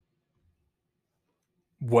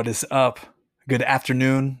What is up? Good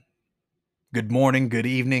afternoon, good morning, good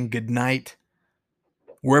evening, good night,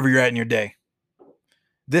 wherever you're at in your day.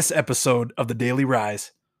 This episode of the Daily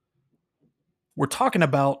Rise, we're talking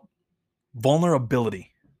about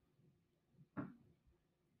vulnerability.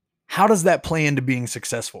 How does that play into being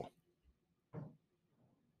successful?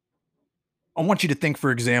 I want you to think,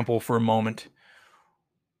 for example, for a moment,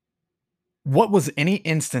 what was any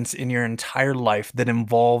instance in your entire life that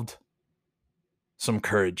involved some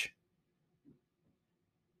courage?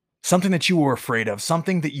 Something that you were afraid of,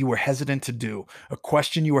 something that you were hesitant to do, a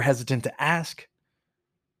question you were hesitant to ask,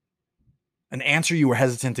 an answer you were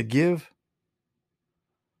hesitant to give.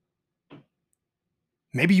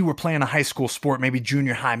 Maybe you were playing a high school sport, maybe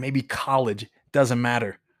junior high, maybe college, doesn't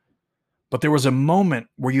matter. But there was a moment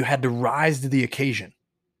where you had to rise to the occasion.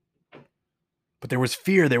 But there was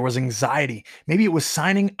fear, there was anxiety. Maybe it was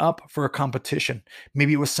signing up for a competition.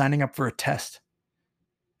 Maybe it was signing up for a test.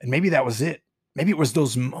 And maybe that was it. Maybe it was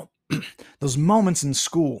those moments in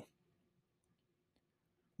school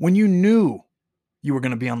when you knew you were going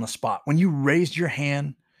to be on the spot, when you raised your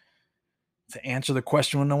hand to answer the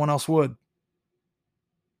question when no one else would.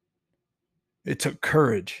 It took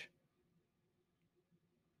courage.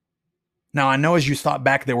 Now, I know as you thought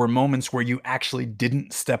back, there were moments where you actually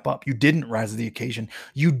didn't step up. You didn't rise to the occasion.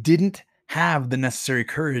 You didn't have the necessary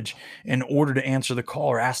courage in order to answer the call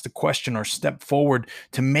or ask the question or step forward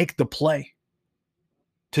to make the play,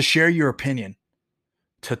 to share your opinion,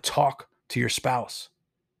 to talk to your spouse.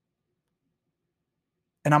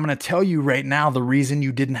 And I'm going to tell you right now the reason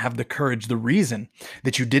you didn't have the courage, the reason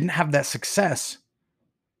that you didn't have that success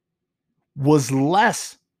was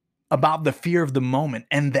less about the fear of the moment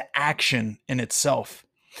and the action in itself.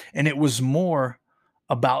 And it was more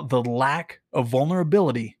about the lack of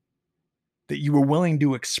vulnerability that you were willing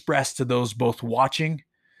to express to those both watching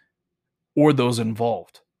or those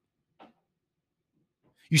involved.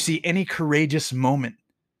 You see, any courageous moment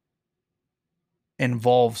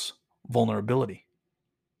involves vulnerability.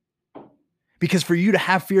 Because for you to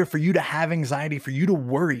have fear, for you to have anxiety, for you to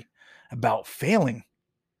worry about failing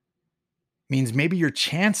means maybe your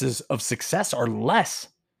chances of success are less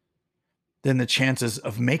than the chances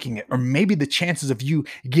of making it. Or maybe the chances of you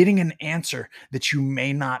getting an answer that you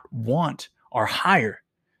may not want are higher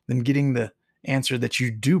than getting the answer that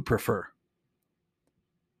you do prefer.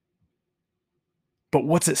 But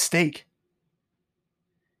what's at stake?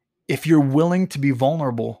 If you're willing to be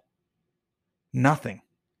vulnerable, nothing.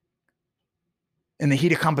 In the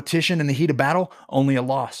heat of competition, in the heat of battle, only a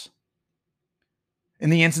loss. In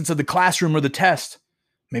the instance of the classroom or the test,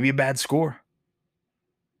 maybe a bad score.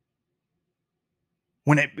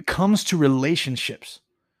 When it comes to relationships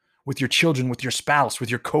with your children, with your spouse,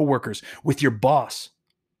 with your coworkers, with your boss,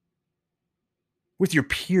 with your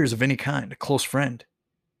peers of any kind, a close friend,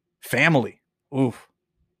 family, oof.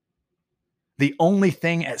 The only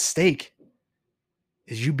thing at stake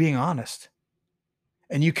is you being honest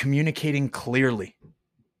and you communicating clearly.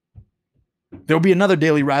 There'll be another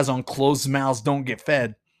Daily Rise on closed mouths don't get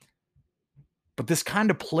fed. But this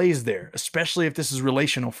kind of plays there, especially if this is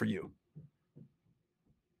relational for you.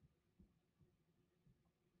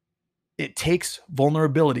 It takes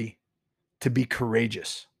vulnerability to be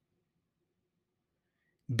courageous.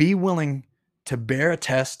 Be willing to bear a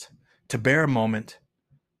test, to bear a moment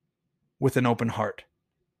with an open heart.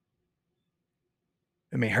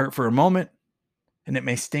 It may hurt for a moment and it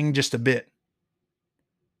may sting just a bit,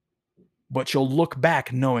 but you'll look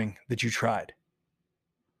back knowing that you tried.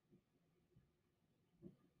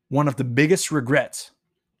 One of the biggest regrets,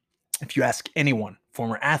 if you ask anyone,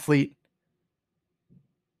 former athlete,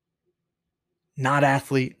 not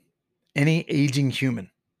athlete, any aging human,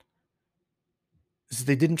 is that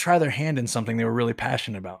they didn't try their hand in something they were really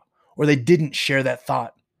passionate about, or they didn't share that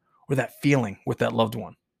thought or that feeling with that loved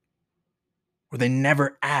one, or they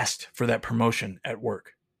never asked for that promotion at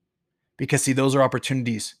work. Because see, those are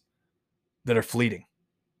opportunities that are fleeting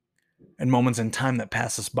and moments in time that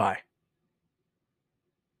pass us by.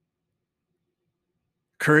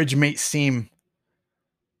 Courage may seem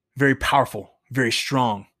very powerful, very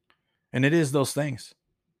strong, and it is those things.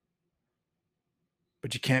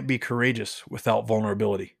 But you can't be courageous without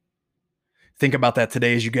vulnerability. Think about that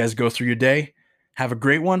today as you guys go through your day. Have a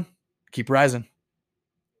great one. Keep rising.